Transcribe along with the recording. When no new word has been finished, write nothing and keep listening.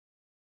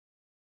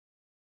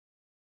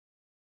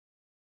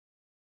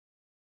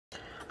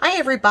Hi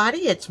everybody,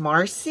 it's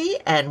Marcy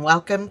and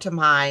welcome to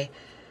my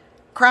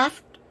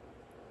craft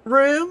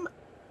room.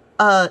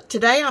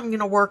 Today I'm going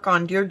to work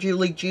on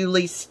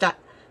Dearjuliejulie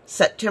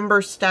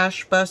September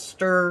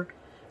Stashbuster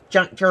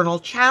Junk Journal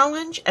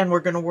Challenge, and we're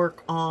going to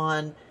work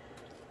on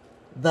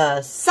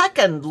the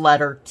second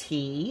letter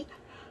T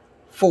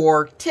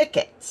for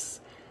tickets.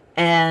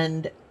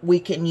 And we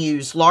can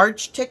use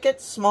large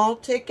tickets, small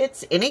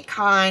tickets, any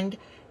kind.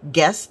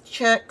 Guest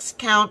checks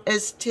count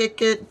as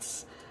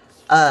tickets.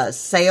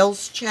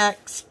 Sales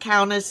checks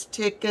count as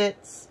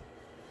tickets.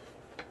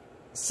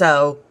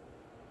 So,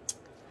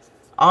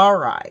 all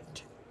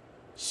right.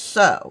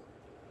 So,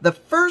 the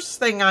first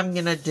thing I'm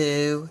going to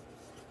do,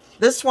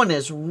 this one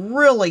is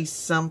really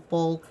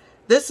simple.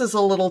 This is a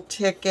little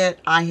ticket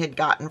I had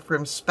gotten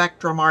from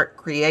Spectrum Art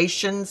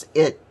Creations.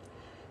 It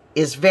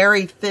is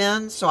very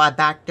thin, so I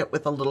backed it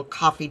with a little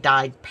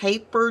coffee-dyed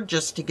paper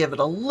just to give it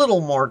a little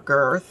more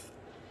girth.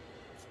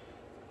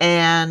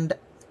 And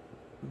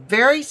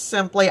very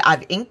simply,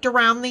 I've inked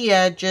around the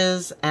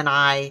edges, and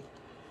I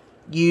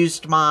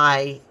used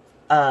my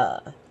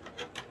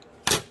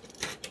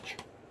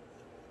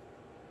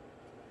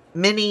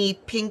mini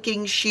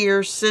pinking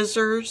shear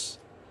scissors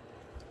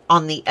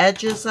on the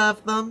edges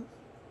of them.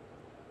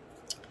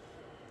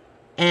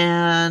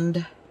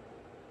 And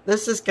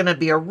this is going to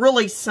be a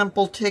really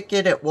simple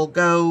ticket. It will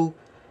go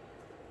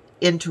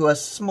into a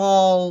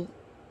small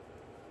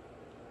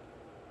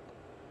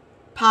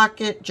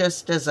pocket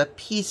just as a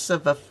piece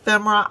of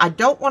ephemera. I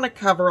don't want to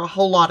cover a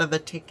whole lot of the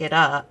ticket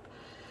up.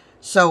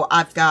 So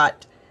I've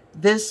got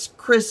this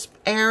Crisp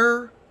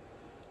Air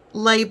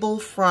label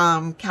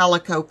from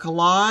Calico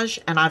Collage,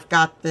 and I've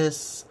got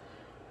this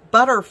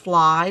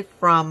butterfly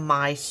from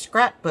my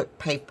scrapbook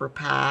paper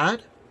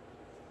pad.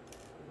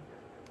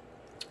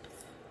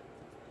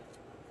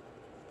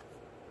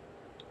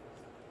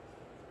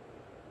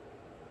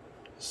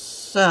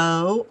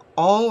 So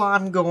all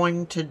I'm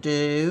going to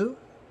do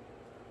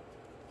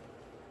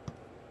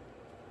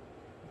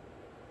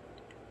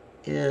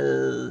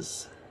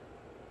is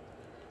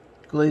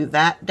glue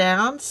that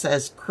down. It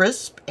says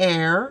Crisp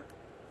Air.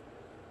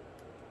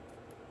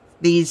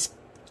 These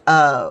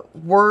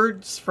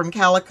words from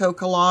Calico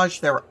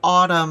Collage, they're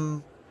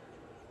autumn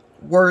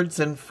words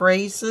and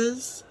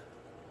phrases.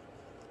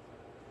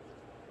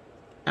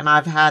 And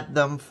I've had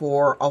them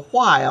for a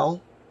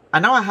while. I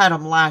know I had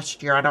them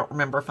last year. I don't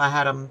remember if I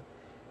had them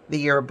the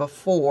year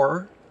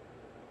before.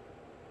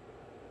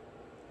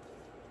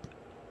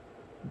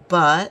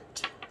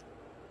 But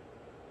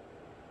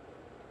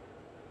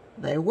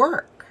they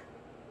work.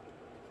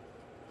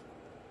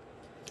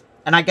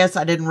 And I guess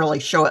I didn't really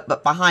show it,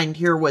 but behind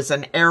here was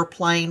an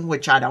airplane,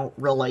 which I don't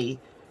really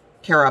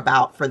care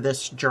about for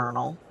this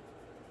journal.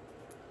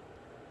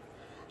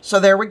 So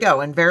there we go.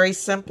 And very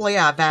simply,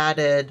 I've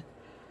added,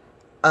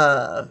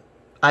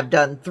 I've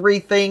done 3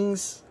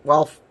 things.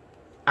 Well,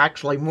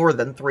 actually more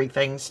than 3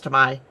 things to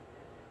my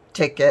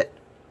ticket.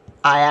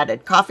 I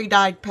added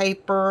coffee-dyed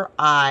paper.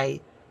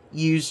 I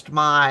used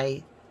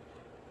my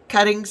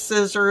cutting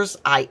scissors,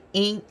 I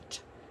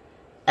inked,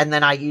 and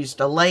then I used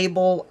a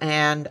label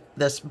and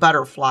this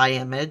butterfly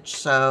image.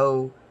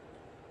 So,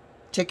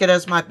 ticket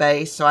as my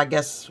base. So I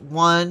guess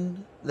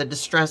 1, the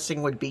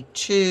distressing would be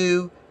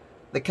 2,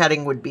 the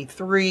cutting would be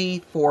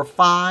 3, 4,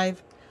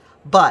 5.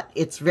 But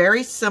it's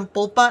very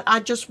simple, but I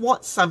just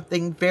want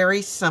something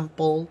very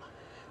simple.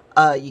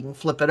 You can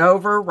flip it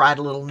over, write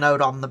a little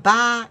note on the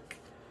back.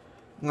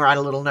 You can write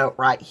a little note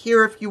right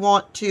here if you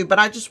want to, but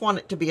I just want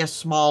it to be a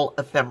small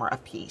ephemera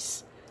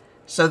piece.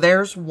 So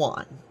there's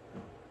one.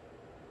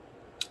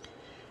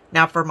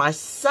 Now for my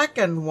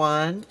second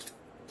one,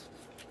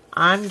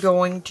 I'm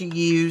going to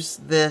use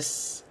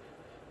this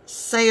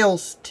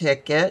sales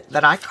ticket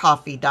that I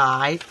coffee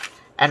dyed,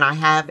 and I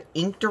have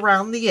inked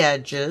around the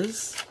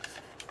edges.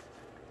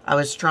 I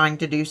was trying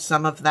to do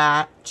some of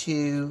that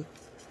to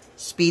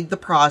speed the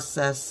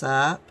process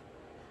up.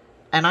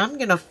 And I'm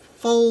going to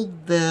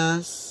fold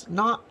this,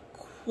 not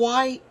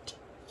quite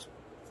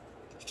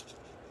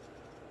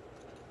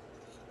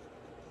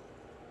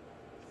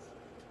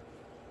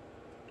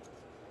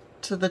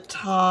to the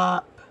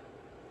top.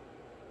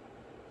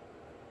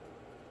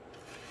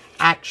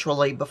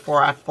 Actually,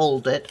 before I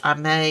fold it, I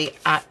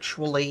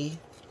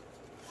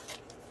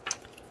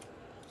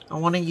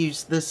want to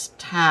use this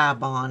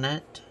tab on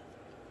it.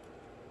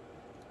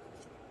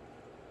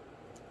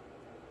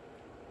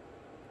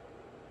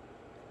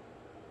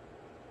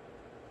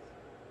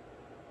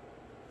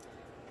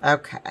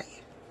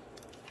 Okay.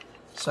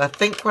 So I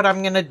think what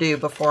I'm going to do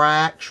before I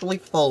actually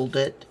fold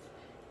it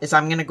is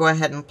I'm going to go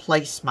ahead and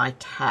place my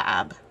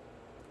tab.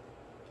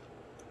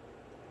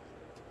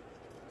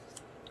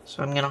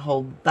 So I'm going to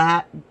hold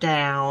that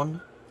down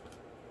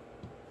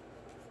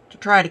to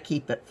try to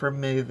keep it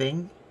from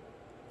moving.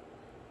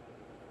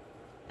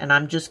 And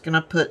I'm just going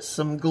to put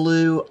some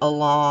glue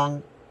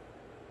along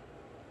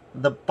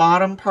the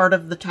bottom part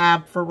of the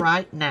tab for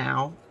right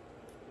now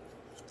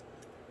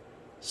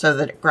so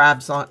that it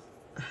grabs on,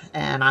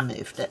 and I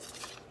moved it.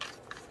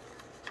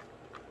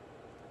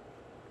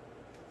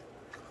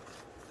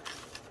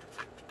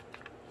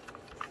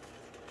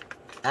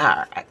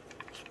 Alright.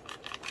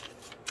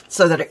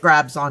 So that it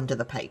grabs onto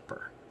the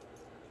paper.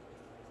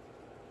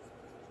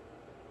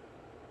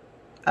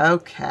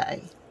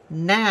 Okay.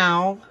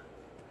 Now,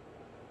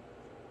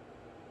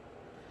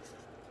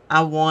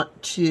 I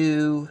want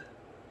to,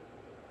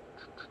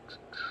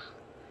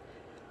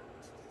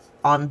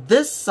 on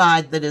this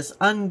side that is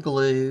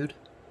unglued,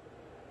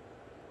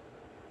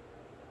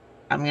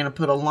 I'm going to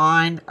put a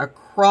line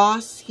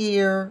across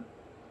here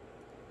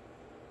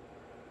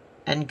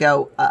and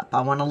go up.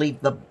 I want to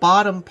leave the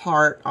bottom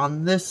part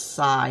on this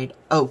side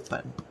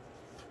open.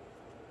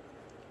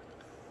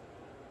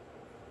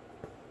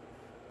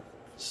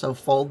 So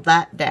fold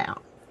that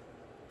down.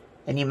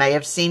 And you may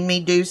have seen me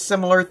do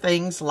similar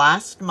things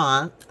last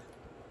month.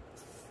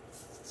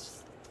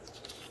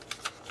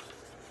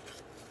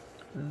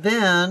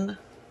 Then,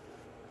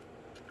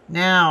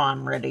 now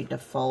I'm ready to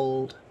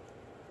fold.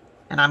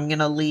 And I'm going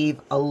to leave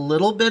a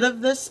little bit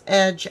of this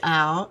edge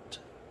out.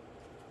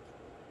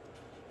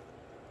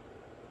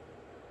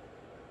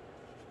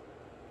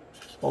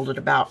 Fold it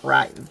about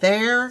right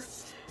there.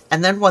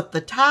 And then what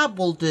the tab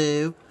will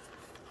do,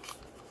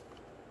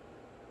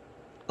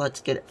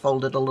 let's get it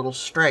folded a little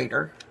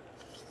straighter.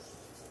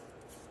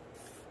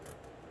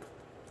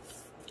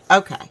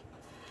 Okay.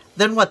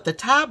 Then what the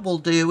tab will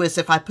do is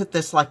if I put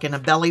this like in a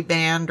belly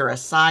band or a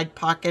side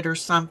pocket or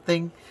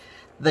something,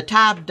 the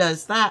tab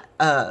does that,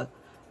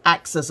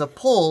 acts as a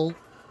pull,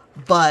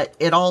 but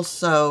it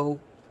also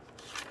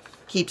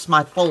keeps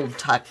my fold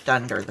tucked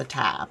under the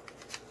tab.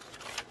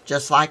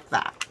 Just like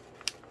that.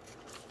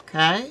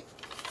 Okay?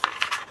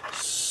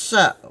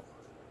 So,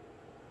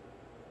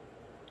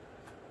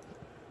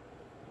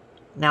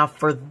 now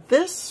for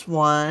this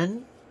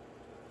one,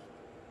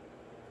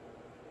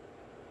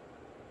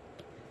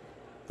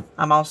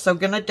 I'm also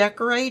going to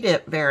decorate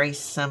it very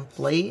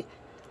simply.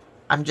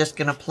 I'm just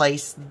going to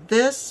place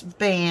this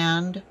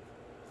band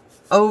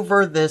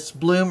over this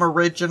Bloom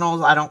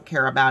Originals. I don't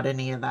care about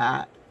any of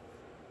that.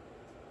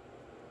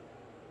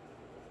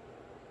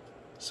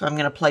 So I'm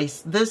going to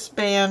place this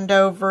band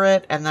over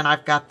it, and then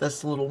I've got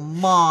this little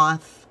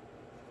moth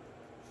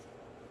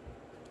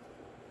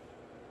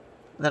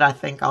that I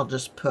think I'll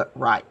just put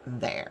right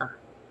there.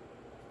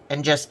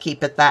 And just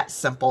keep it that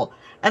simple.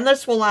 And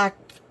this will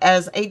act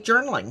as a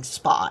journaling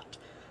spot.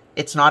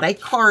 It's not a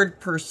card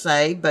per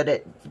se, but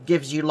it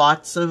gives you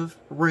lots of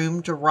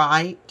room to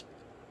write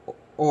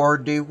or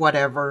do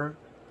whatever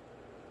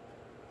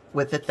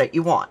with it that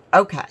you want.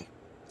 Okay.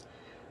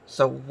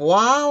 So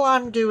while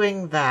I'm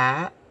doing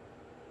that,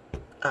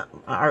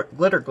 our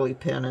glitter glue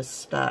pen is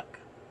stuck.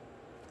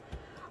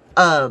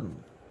 So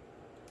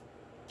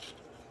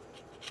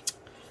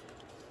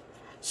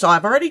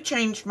I've already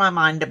changed my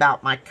mind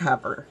about my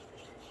cover.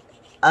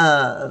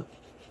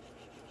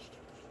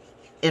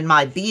 In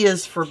my B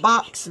is for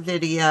Box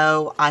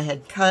video, I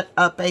had cut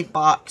up a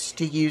box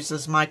to use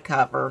as my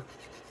cover,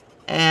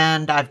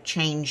 and I've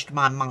changed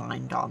my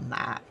mind on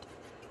that.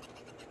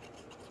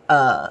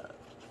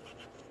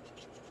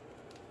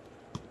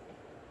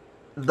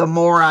 The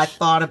more I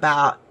thought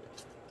about,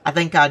 I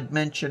think I'd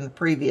mentioned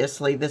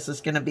previously, this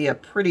is going to be a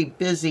pretty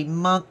busy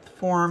month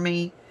for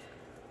me,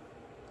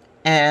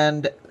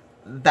 and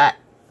that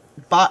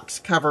box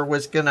cover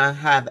was going to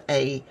have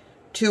a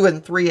 2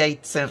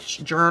 3/8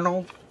 inch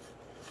journal,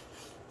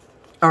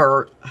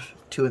 or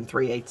 2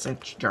 3/8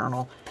 inch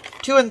journal,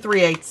 2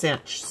 3/8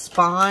 inch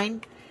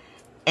spine,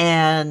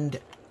 and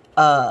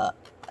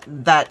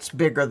that's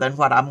bigger than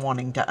what I'm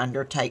wanting to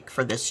undertake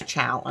for this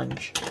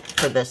challenge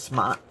for this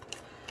month.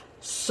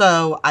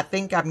 So I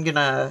think I'm going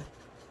to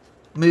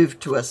move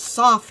to a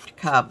soft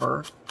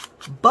cover,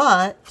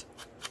 but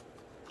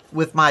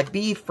with my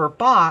B for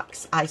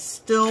Box, I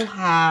still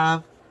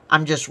have,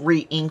 I'm just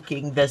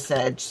re-inking this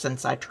edge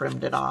since I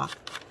trimmed it off.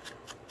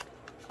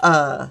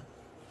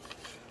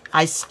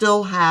 I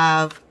still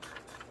have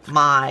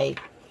my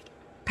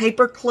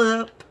paper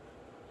clip,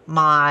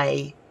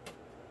 my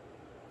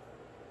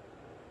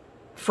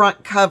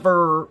front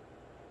cover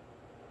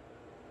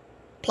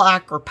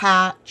plaque or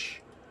patch,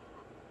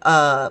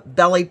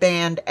 belly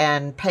band,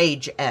 and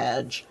page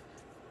edge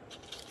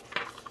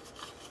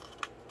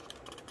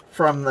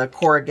from the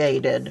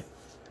corrugated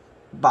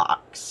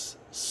box.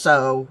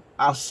 So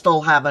I'll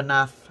still have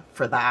enough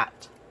for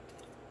that.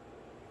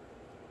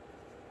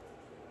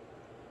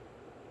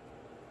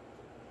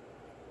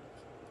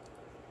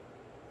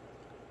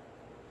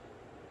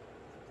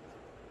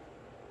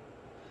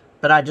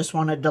 But I just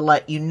wanted to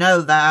let you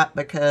know that,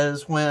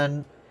 because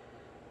when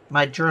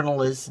my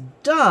journal is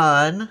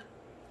done,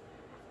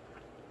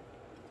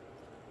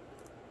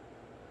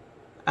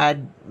 I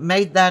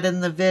made that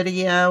in the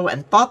video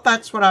and thought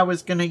that's what I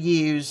was going to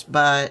use,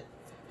 but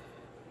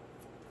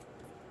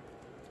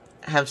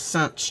have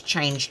since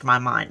changed my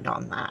mind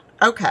on that.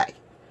 Okay,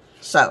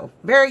 so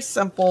very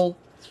simple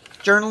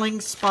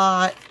journaling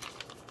spot.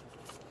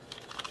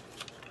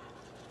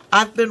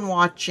 I've been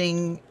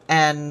watching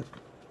and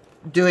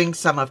doing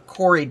some of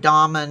Corey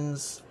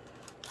Dahman's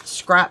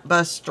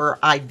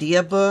Scrapbuster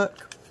idea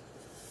book.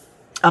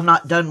 I'm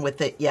not done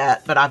with it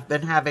yet, but I've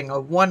been having a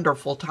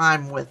wonderful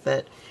time with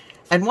it.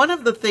 And one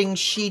of the things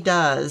she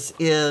does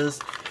is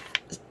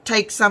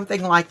take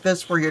something like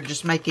this where you're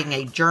just making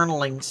a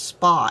journaling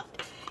spot.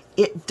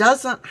 It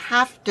doesn't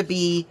have to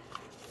be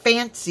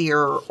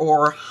fancier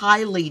or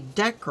highly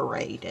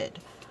decorated.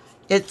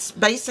 It's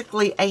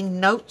basically a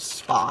note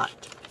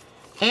spot.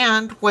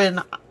 And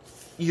when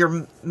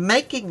you're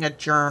making a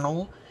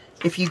journal,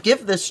 if you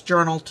give this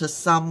journal to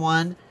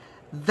someone,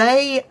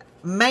 they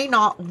may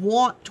not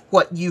want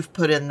what you've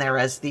put in there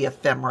as the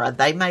ephemera.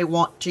 They may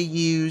want to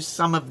use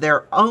some of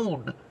their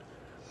own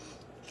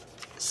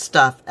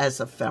stuff as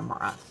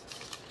ephemera.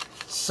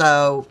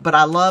 So, but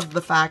I love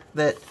the fact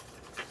that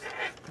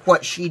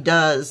what she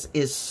does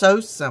is so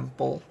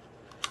simple.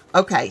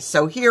 Okay,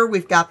 so here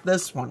we've got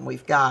this one.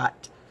 We've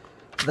got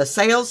the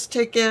sales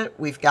ticket,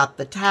 we've got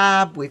the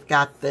tab, we've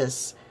got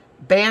this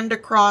band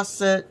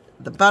across it,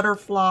 the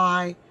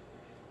butterfly,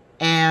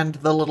 and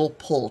the little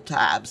pull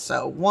tab.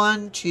 So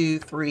 1, 2,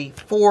 3,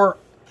 4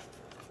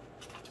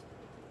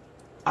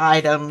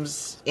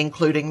 items,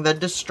 including the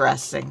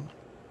distressing.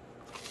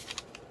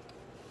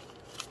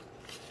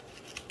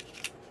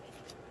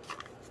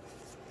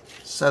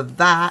 So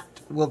that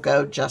will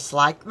go just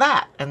like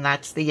that. And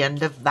that's the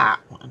end of that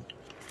one.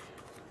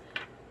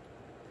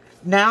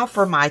 Now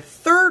for my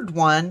third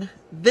one,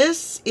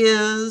 this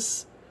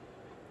is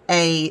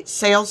a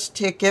sales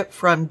ticket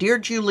from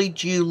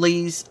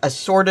Dearjuliejulie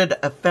Assorted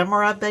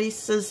Ephemera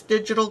Bases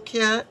digital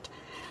kit.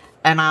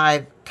 And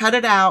I've cut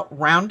it out,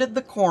 rounded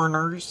the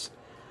corners,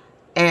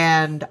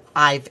 and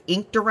I've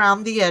inked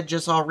around the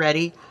edges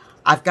already.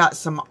 I've got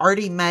some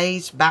Artie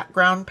Mae's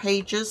background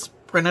pages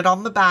printed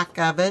on the back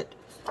of it,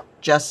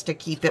 just to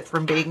keep it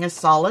from being a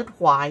solid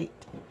white.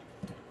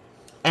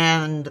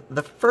 And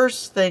the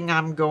first thing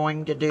I'm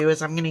going to do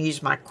is I'm going to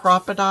use my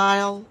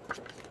crocodile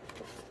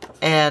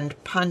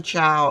and punch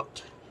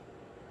out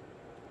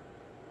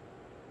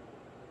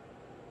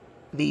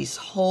these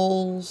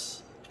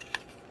holes.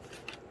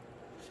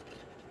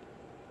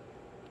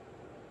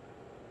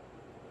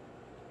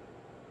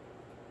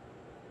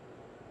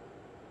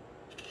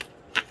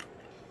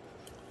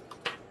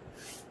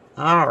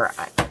 All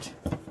right.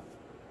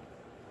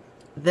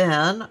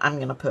 Then I'm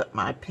going to put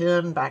my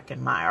pen back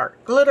in my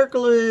art glitter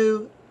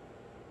glue.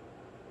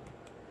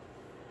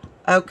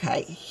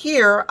 Okay,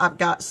 here I've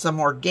got some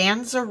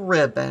organza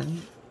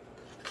ribbon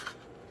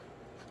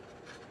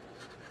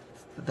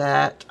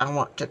that I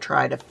want to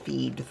try to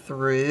feed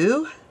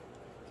through.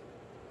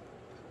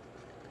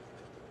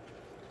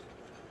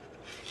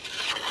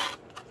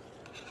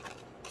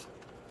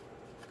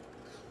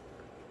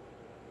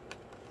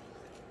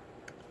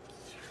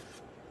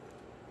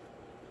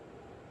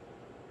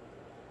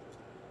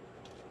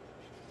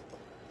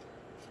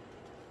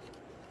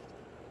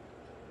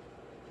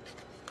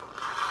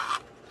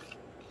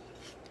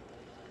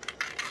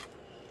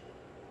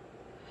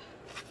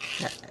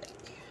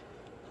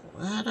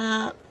 That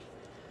up.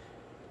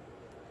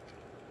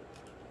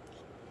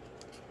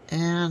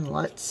 And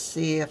let's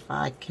see if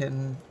I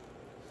can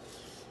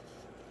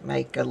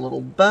make a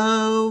little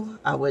bow.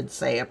 I would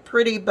say a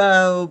pretty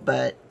bow,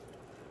 but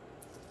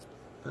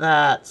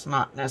that's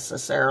not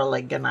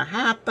necessarily gonna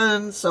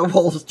happen, so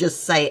we'll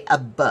just say a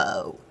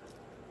bow.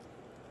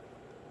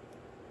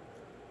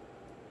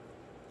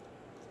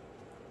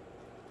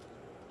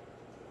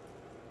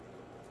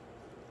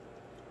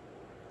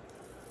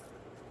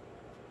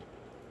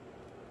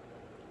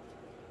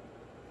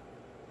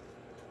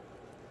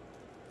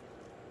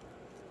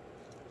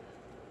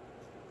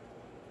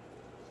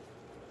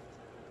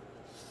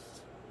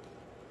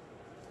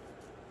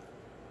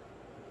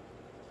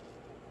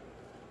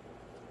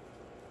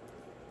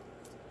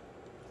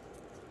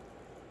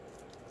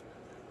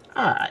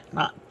 Alright,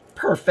 not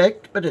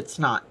perfect, but it's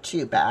not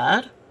too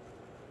bad.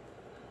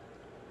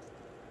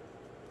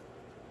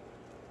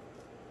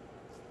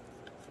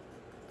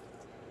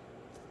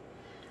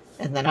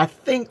 And then I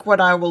think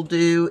what I will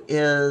do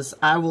is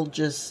I will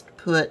just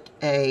put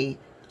a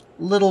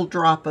little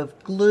drop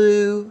of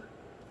glue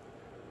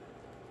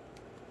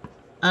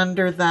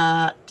under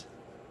that.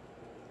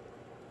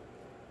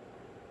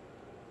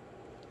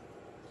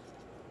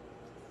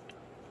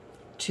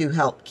 To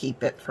help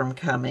keep it from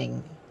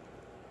coming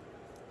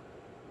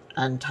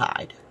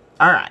untied.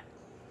 All right.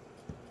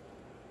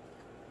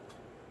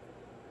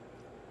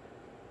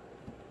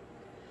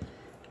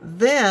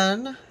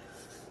 Then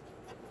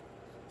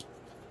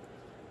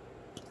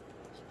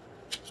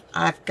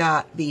I've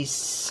got these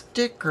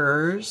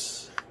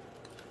stickers.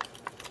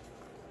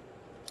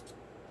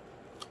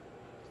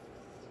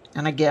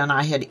 And again,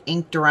 I had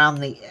inked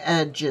around the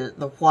edges,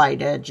 the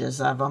white edges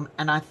of them,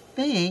 and I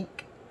think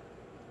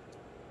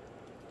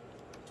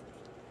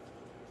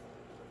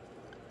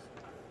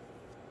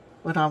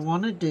what I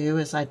want to do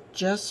is I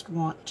just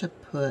want to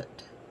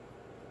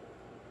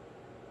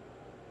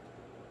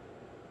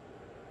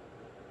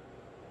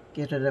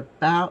get it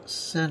about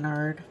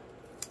centered.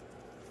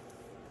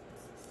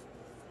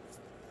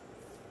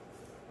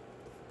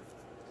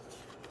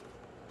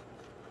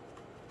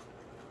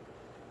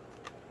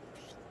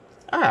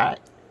 All right.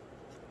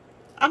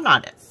 I'm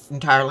not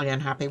entirely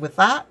unhappy with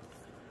that.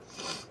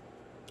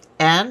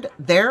 And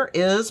there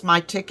is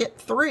my ticket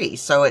 3.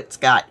 So it's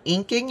got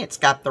inking, it's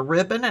got the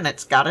ribbon, and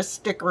it's got a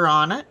sticker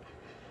on it.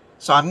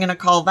 So I'm going to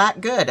call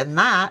that good. And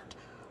that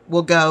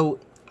will go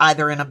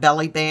either in a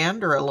belly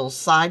band or a little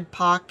side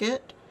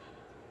pocket.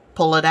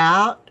 Pull it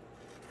out.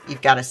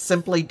 You've got a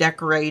simply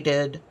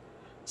decorated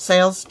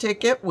sales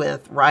ticket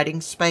with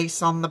writing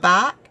space on the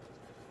back.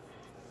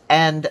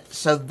 And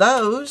so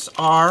those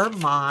are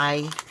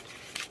my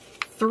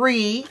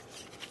 3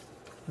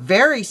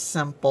 very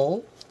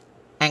simple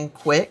and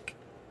quick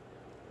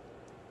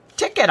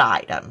ticket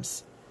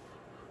items.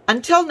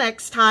 Until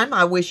next time,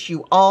 I wish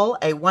you all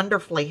a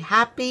wonderfully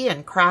happy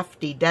and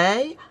crafty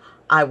day.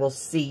 I will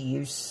see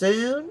you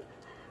soon.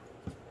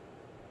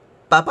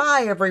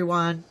 Bye-bye,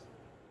 everyone.